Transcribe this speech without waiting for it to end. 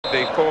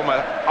the former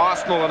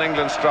Arsenal and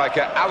England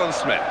striker, Alan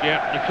Smith.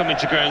 Yeah, you come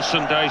into ground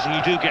Sundays and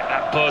you do get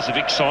that buzz of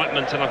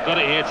excitement, and I've got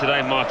it here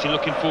today, Martin.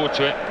 Looking forward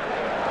to it.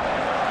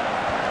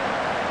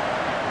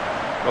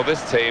 Well,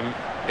 this team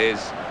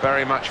is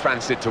very much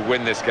fancied to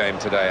win this game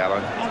today,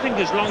 Alan. I think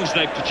as long as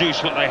they've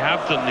produced what they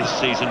have done this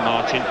season,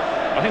 Martin,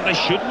 I think they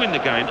should win the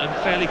game, and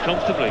fairly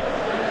comfortably.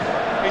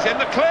 He's in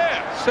the clear.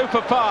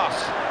 Super pass.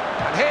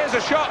 And here's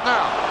a shot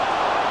now.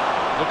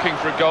 Looking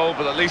for a goal,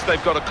 but at least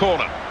they've got a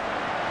corner.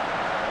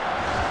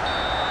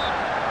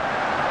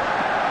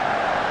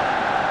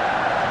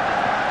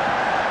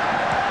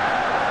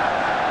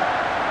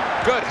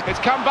 Good. It's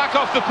come back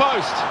off the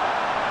post.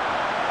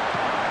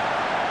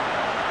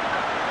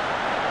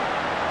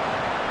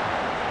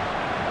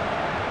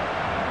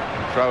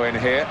 Throw in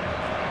here.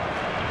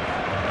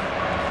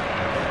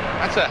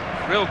 That's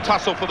a real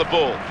tussle for the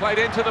ball. Played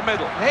into the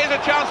middle. Here's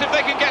a chance if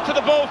they can get to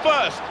the ball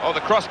first. Oh, the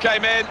cross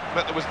came in,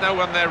 but there was no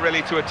one there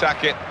really to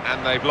attack it,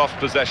 and they've lost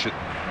possession.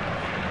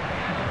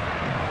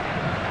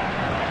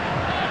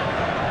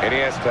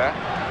 Iniesta.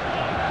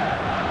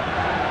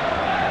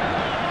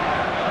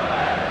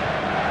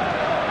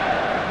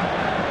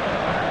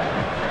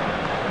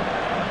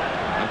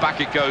 And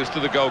back it goes to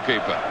the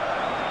goalkeeper.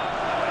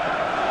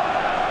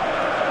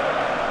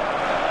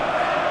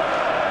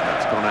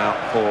 It's gone out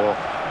for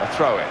a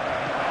throw-in.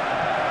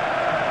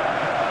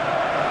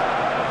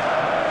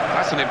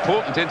 That's an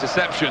important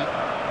interception.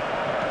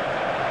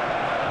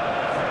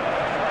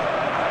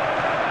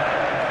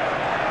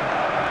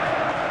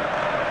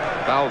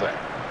 Valde.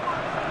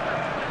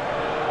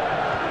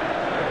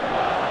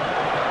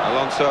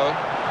 Alonso.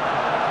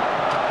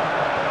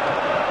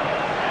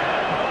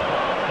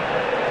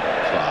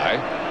 Try.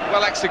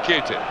 Well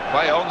executed.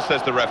 Play on,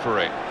 says the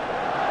referee.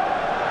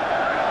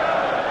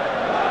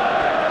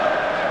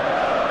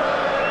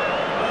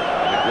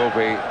 It will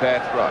be their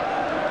throw.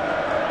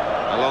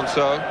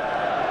 Alonso.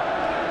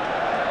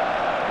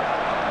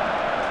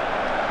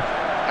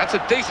 That's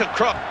a decent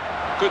crop.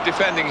 Good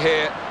defending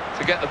here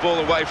to get the ball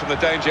away from the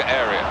danger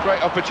area.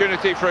 Great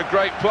opportunity for a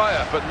great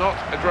player, but not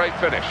a great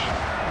finish.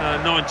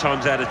 9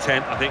 times out of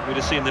 10, I think we'd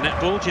have seen the net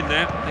bulging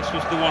there. This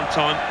was the one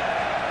time.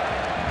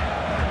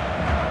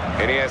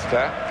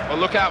 Iniesta. Well,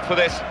 look out for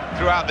this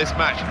throughout this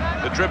match.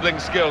 The dribbling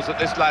skills that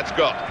this lad's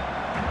got.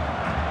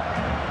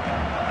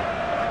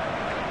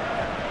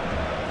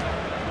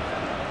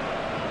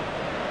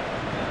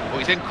 Oh,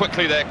 he's in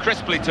quickly there,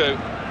 crisply too.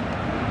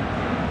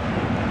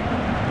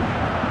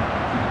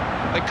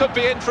 They could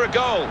be in for a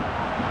goal.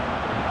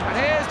 And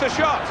here's the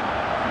shot.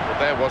 Well,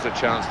 there was a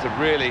chance to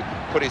really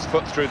put his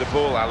foot through the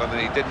ball, Alan, and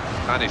he didn't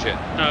manage it.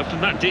 No,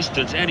 from that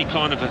distance, any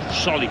kind of a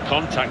solid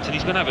contact, and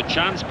he's going to have a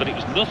chance, but it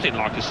was nothing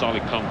like a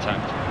solid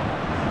contact.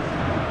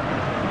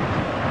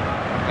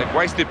 They've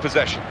wasted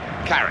possession.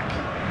 Carrick.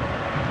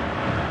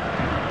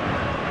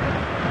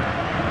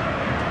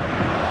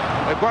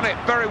 They've won it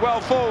very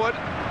well forward.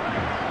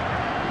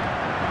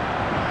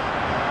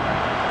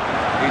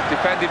 He's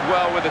defended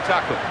well with the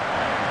tackle.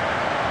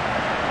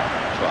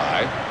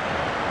 Try.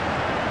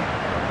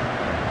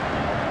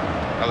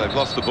 Well, they've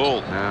lost the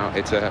ball. Now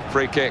it's a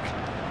free kick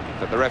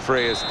that the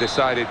referee has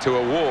decided to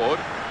award.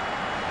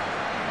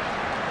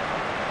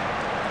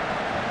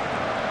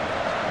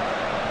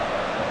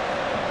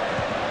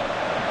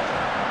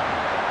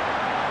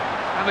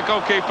 And the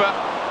goalkeeper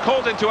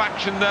called into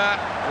action there,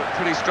 but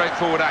pretty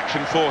straightforward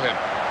action for him.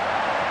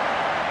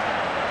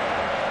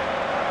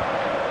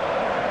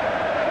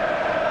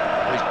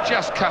 He's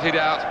just cut it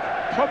out,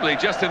 probably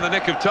just in the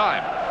nick of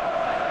time.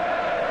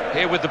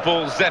 Here with the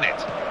ball,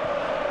 Zenit.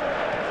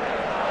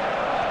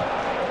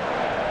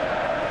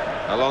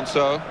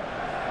 Alonso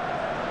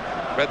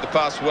read the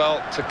pass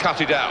well to cut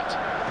it out.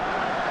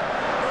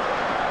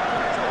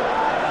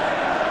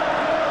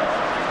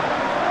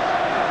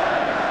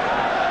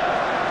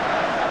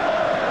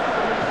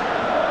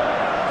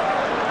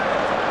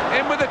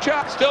 In with the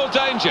chance, still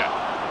danger.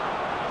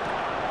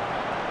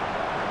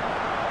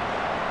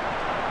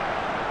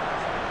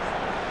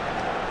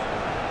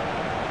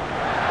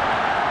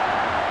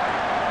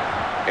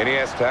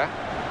 Iniesta.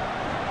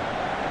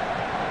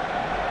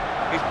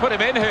 He's put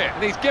him in here,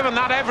 and he's given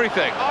that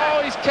everything.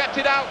 Oh, he's kept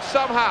it out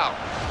somehow.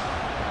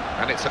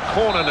 And it's a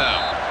corner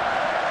now.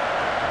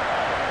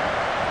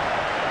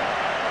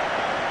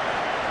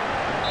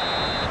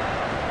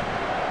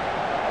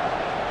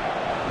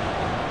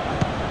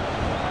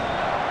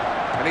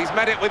 And he's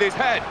met it with his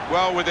head.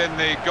 Well within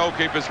the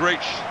goalkeeper's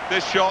reach,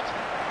 this shot.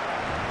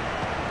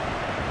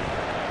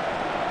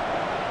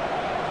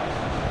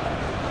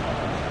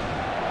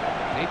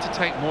 Need to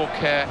take more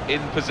care in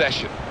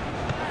possession.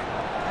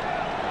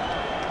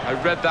 I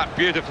read that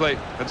beautifully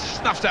and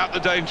snuffed out the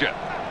danger.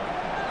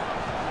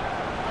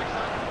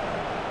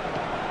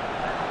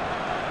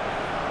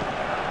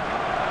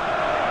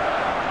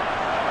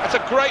 That's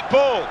a great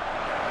ball.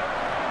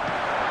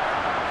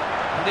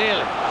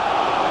 Nearly.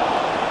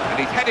 And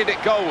he's headed it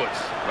goalwards.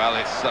 Well,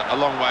 it's a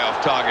long way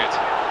off target.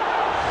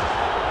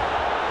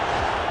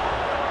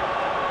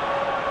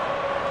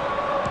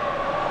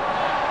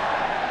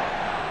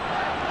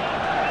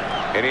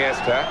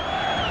 Iniesta.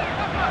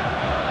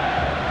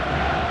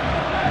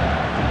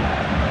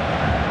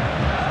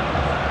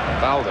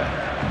 Balde.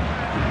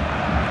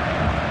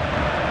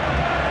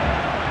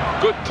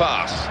 Good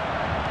pass.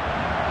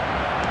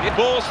 The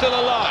ball's still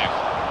alive.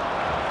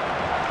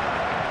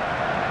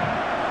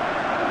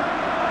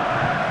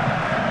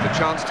 The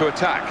chance to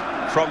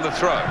attack from the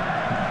throw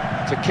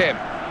to Kim.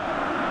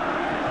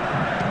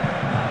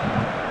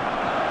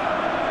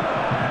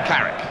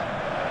 Carrick.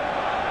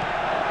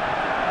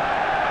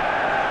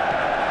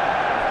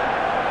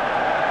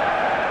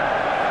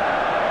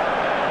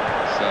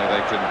 So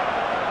they can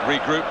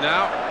regroup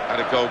now at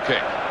a goal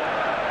kick.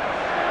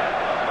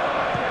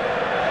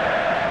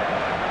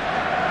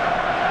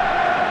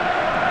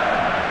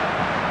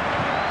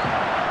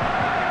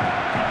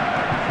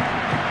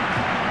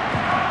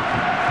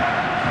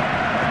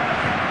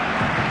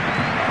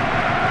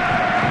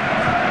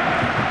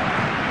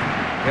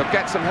 He'll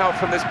get some help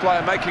from this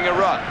player making a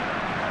run.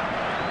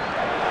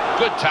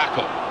 Good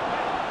tackle.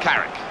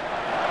 Carrick.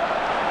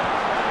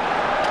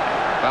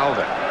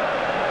 Balde.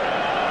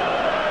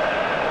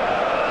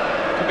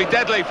 Can be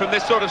deadly from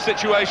this sort of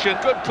situation.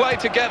 Good play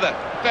together.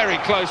 Very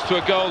close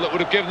to a goal that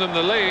would have given them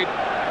the lead.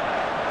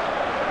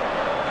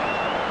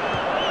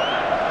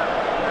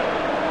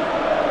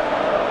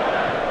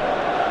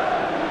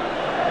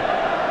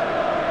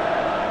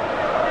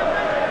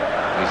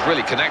 He's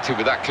really connected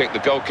with that kick, the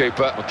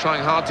goalkeeper. Well,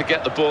 trying hard to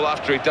get the ball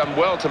after he'd done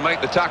well to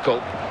make the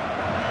tackle.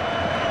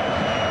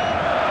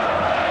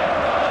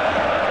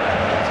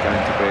 It's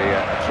going to be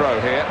a throw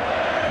here.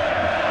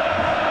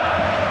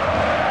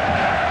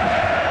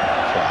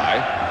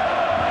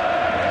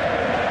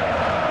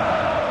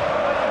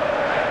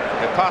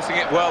 Passing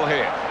it well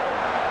here.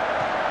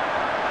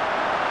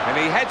 And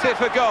he heads it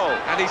for goal.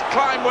 And he's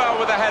climbed well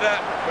with the header,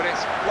 but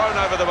it's flown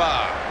over the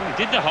bar. Well, he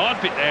did the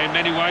hard bit there in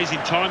many ways, in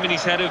timing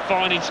his header,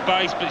 finding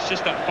space, but it's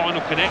just that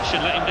final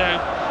connection let him down.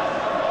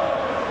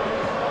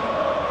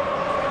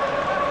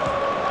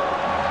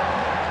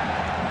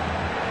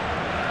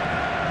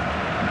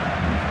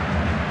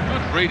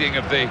 Good reading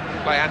of the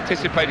by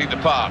anticipating the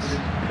pass.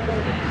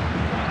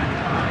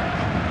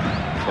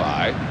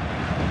 Fly.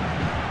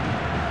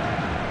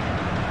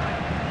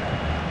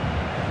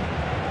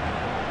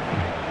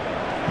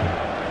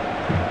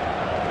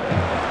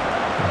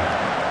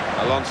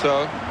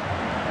 Alonso.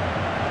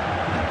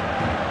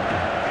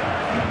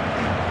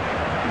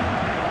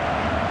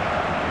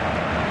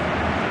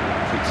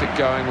 Keeps it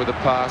going with a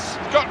pass.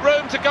 He's got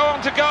room to go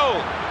on to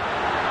goal.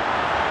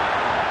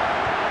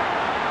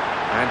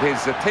 And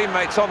his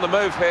teammates on the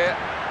move here.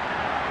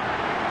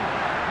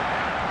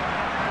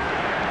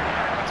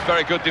 It's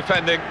very good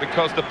defending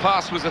because the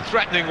pass was a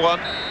threatening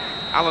one.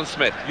 Alan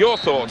Smith, your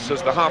thoughts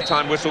as the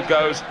half-time whistle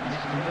goes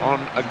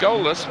on a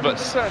goalless, but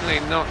certainly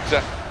not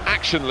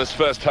actionless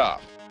first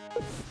half.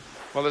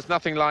 Well, there's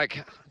nothing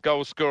like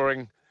goal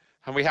scoring,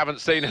 and we haven't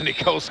seen any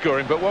goal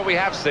scoring, but what we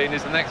have seen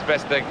is the next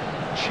best thing.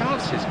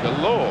 Chances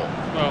galore.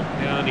 Well,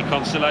 the only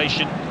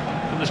consolation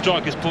from the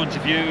striker's point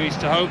of view is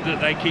to hope that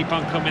they keep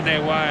on coming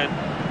their way,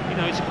 and, you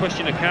know, it's a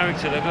question of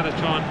character. They've got to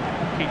try and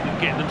keep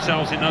getting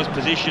themselves in those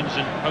positions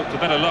and hope for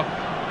better luck.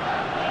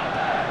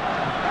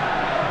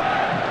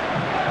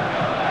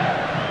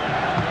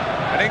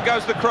 And in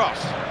goes the cross.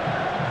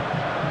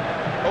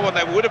 Oh, and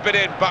they would have been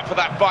in, but for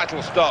that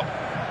vital stop.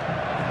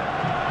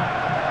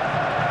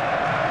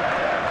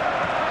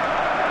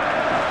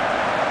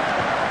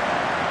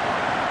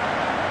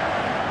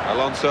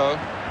 Alonso, the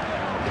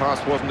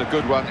pass wasn't a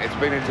good one, it's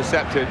been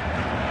intercepted.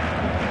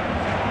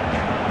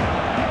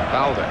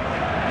 Balde.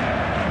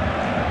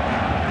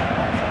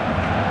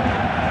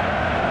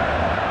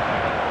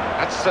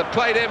 That's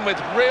played in with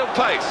real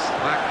pace.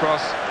 That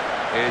cross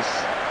is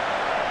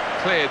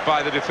cleared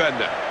by the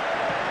defender.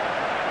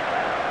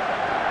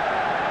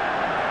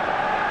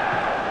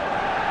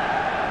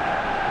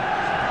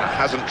 That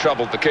hasn't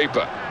troubled the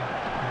keeper.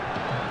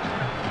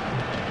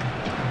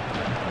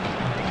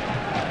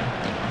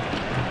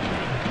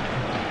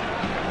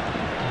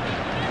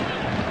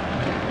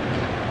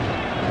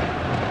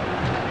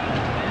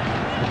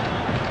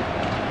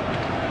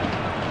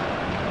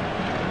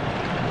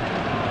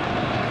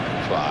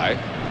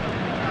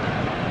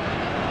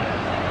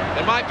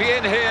 They might be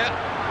in here.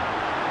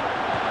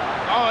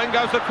 Oh, in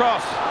goes the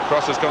cross.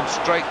 Cross has gone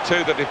straight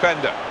to the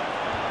defender.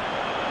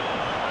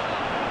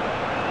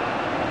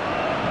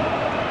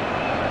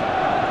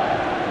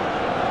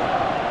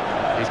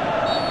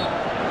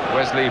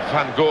 Wesley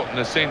van Gorten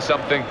has seen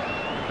something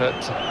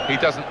that he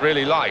doesn't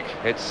really like.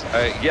 It's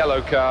a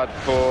yellow card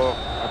for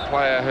a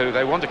player who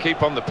they want to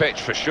keep on the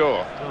pitch for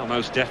sure. Oh,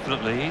 most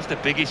definitely. He's the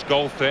biggest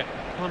goal threat.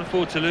 Can't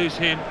afford to lose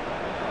him.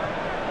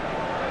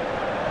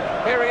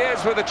 Here he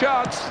is with a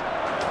chance.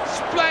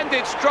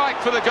 Splendid strike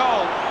for the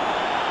goal.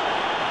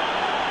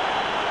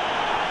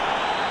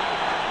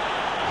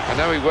 I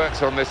know he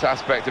works on this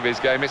aspect of his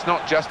game. It's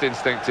not just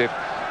instinctive,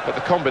 but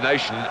the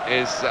combination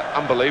is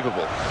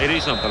unbelievable. It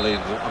is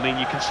unbelievable. I mean,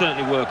 you can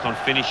certainly work on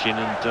finishing,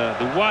 and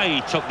the way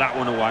he took that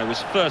one away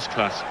was first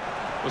class.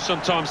 Well,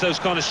 sometimes those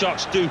kind of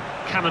shots do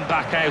cannon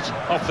back out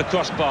off the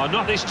crossbar.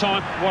 Not this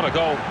time. What a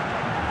goal.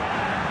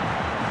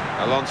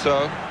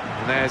 Alonso,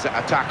 and there's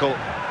a tackle.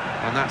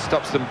 And that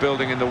stops them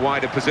building in the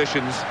wider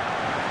positions.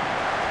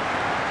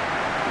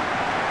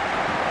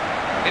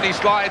 In he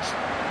slides,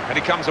 and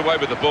he comes away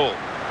with the ball.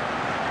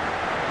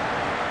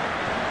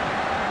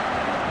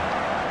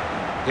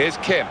 Here's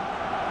Kim.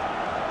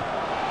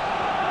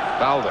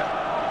 Balde.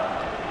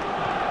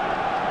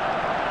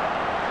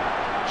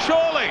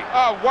 Surely!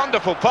 Oh,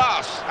 wonderful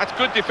pass. That's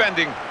good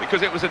defending,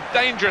 because it was a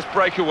dangerous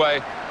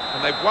breakaway,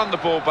 and they've won the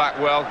ball back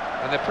well,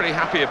 and they're pretty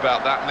happy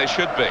about that, and they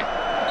should be.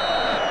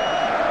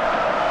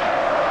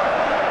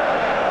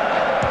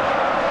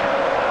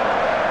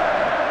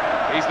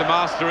 He's the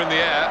master in the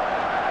air.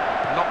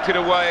 Knocked it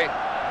away,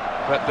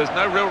 but there's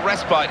no real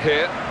respite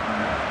here.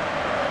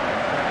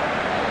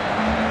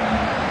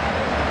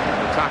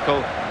 The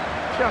tackle,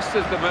 just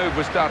as the move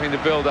was starting to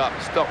build up,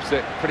 stops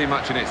it pretty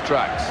much in its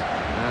tracks.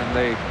 And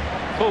the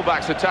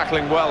fullbacks are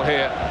tackling well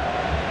here.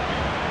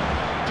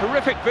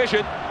 Terrific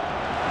vision.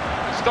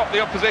 Stop the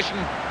opposition,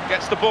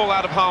 gets the ball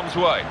out of harm's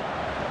way.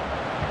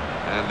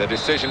 And the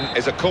decision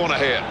is a corner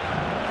here.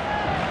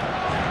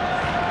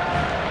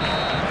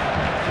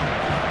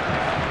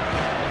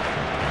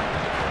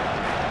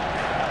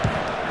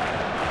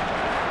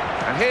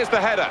 And here's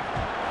the header.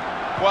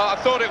 Well, I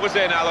thought it was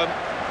in, Alan.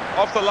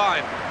 Off the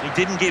line. He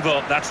didn't give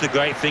up, that's the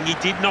great thing. He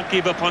did not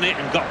give up on it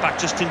and got back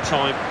just in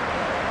time.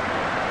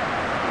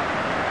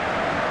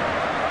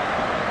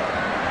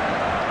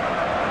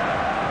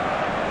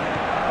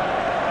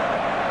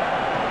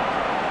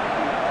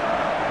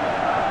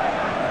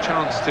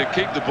 Chance to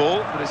keep the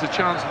ball, but it's a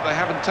chance that they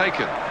haven't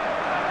taken.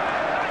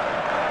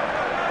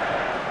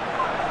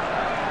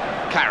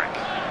 Carrick.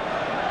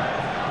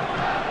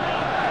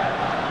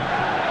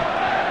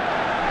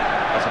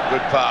 That's a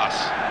good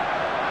pass.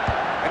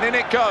 And in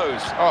it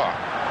goes. Oh,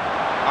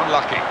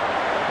 unlucky.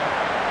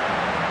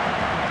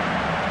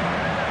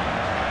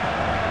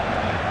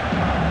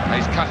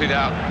 He's cut it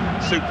out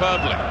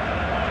superbly.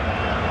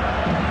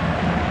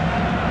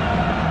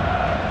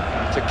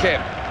 To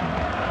Kim.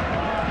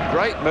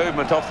 Great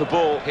movement off the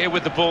ball. Here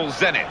with the ball,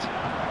 Zenit.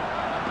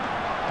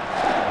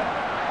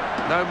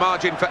 No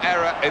margin for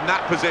error in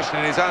that position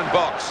in his own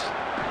box.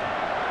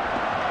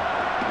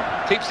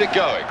 Keeps it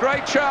going.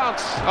 Great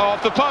chance. Oh,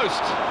 off the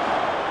post.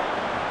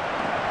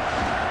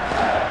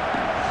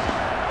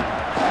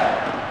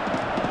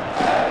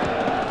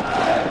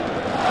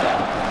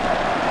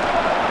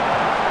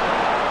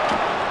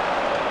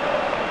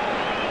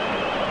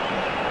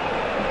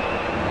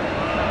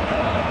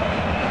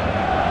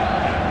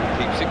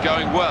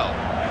 Going well.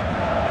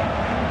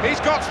 He's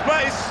got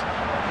space.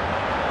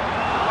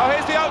 Oh,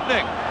 here's the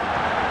opening.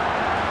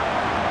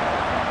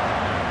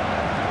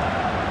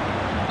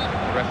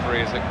 The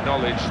referee has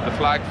acknowledged the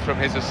flag from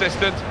his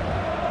assistant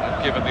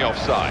and given the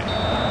offside.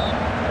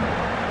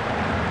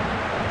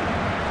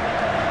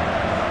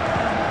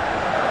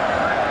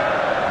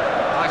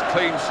 Nice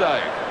clean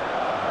save.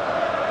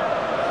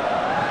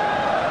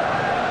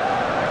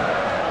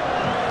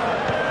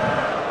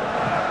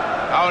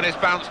 Oh, and it's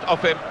bounced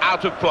off him,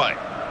 out of play.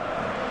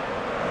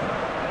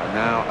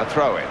 Now a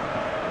throw-in.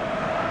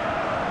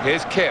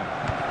 Here's Kim.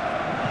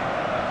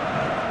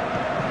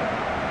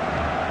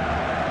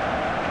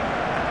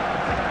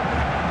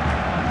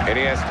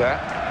 Iniesta.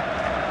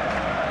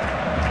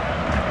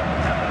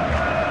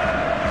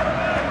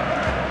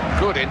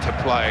 Good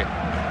interplay.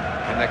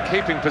 And they're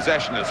keeping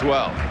possession as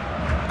well.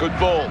 Good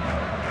ball.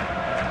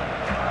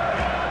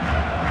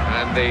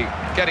 And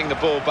getting the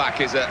ball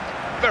back is a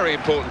very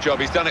important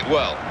job. He's done it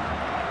well.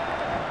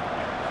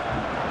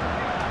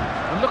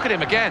 And look at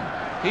him again.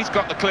 He's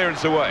got the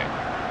clearance away.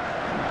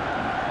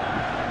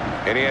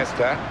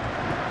 Iniesta.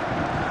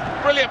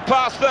 Brilliant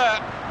pass there.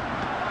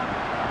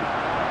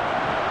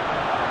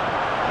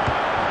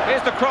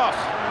 Here's the cross.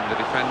 And the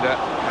defender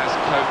has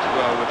coped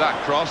well with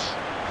that cross.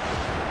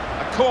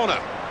 A corner.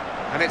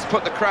 And it's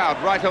put the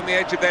crowd right on the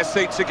edge of their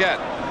seats again.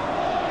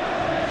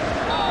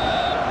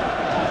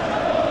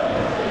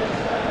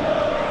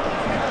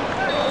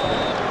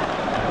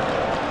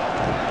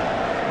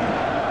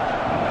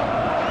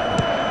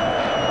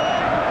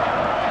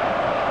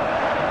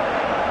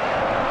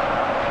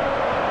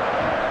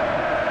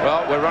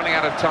 Well, we're running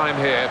out of time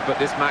here, but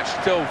this match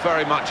still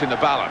very much in the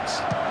balance.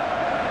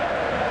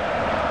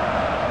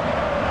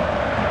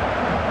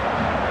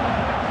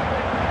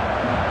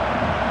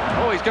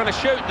 Oh, he's going to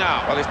shoot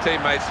now. Well, his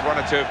teammates, one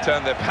or two, have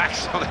turned their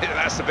backs on it.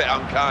 That's a bit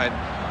unkind,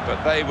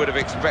 but they would have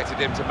expected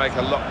him to make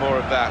a lot more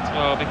of that.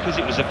 Well, because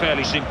it was a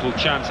fairly simple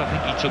chance, I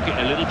think he took it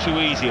a little too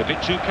easy, a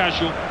bit too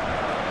casual.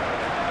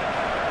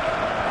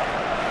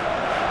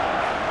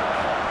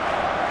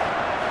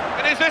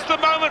 And is this the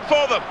moment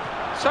for them?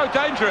 So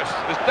dangerous.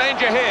 There's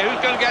danger here. Who's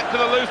going to get to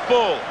the loose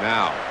ball?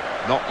 Now,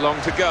 not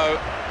long to go.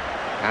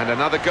 And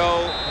another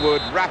goal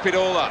would wrap it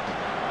all up.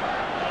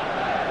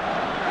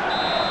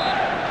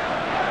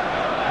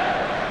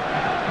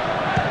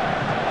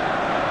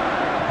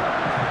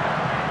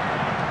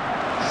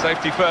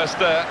 Safety first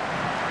there.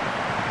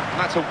 And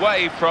that's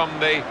away from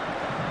the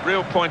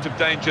real point of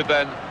danger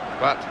then.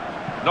 But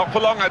not for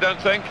long, I don't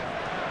think.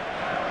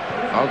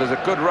 Oh, there's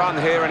a good run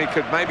here and he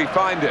could maybe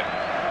find it.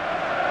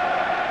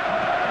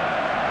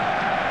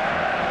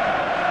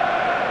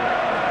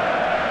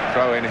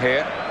 Throw in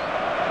here.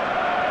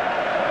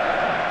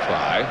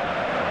 Fly.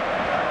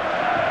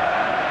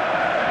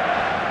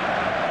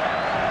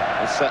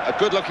 It's a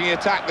good-looking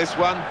attack, this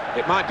one.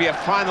 It might be a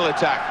final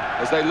attack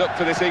as they look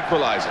for this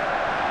equaliser.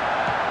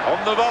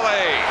 On the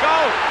volley.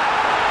 Goal!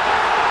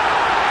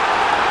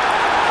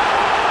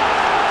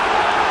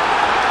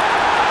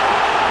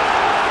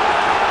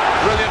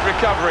 Brilliant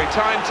recovery,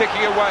 time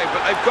ticking away,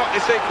 but they've got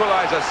this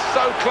equaliser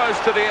so close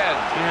to the end.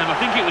 Yeah, and I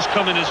think it was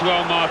coming as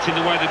well, Martin,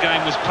 the way the game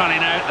was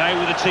panning out. They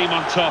were the team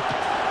on top.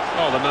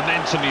 Oh, the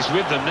momentum is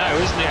with them now,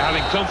 isn't it?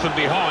 Having come from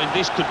behind,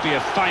 this could be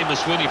a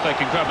famous win if they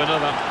can grab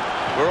another.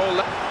 We're all...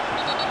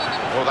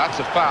 Well, that's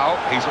a foul.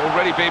 He's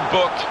already been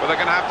booked, but they're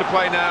going to have to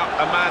play now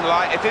a man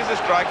light. It is a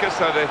striker,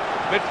 so the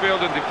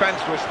midfield and defence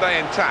will stay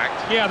intact.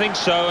 Yeah, I think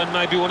so, and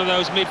maybe one of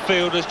those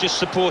midfielders just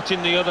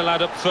supporting the other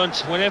lad up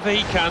front whenever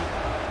he can.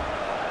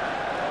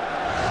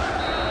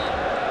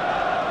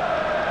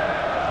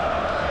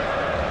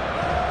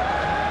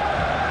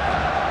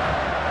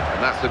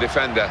 And that's the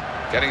defender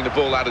getting the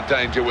ball out of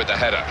danger with the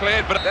header.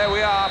 Cleared, but there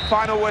we are,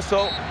 final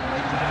whistle.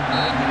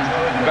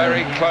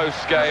 Very close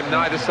game,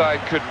 neither side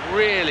could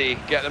really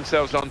get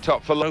themselves on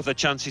top for long. Both the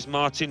chances,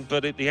 Martin,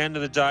 but at the end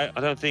of the day, I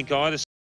don't think either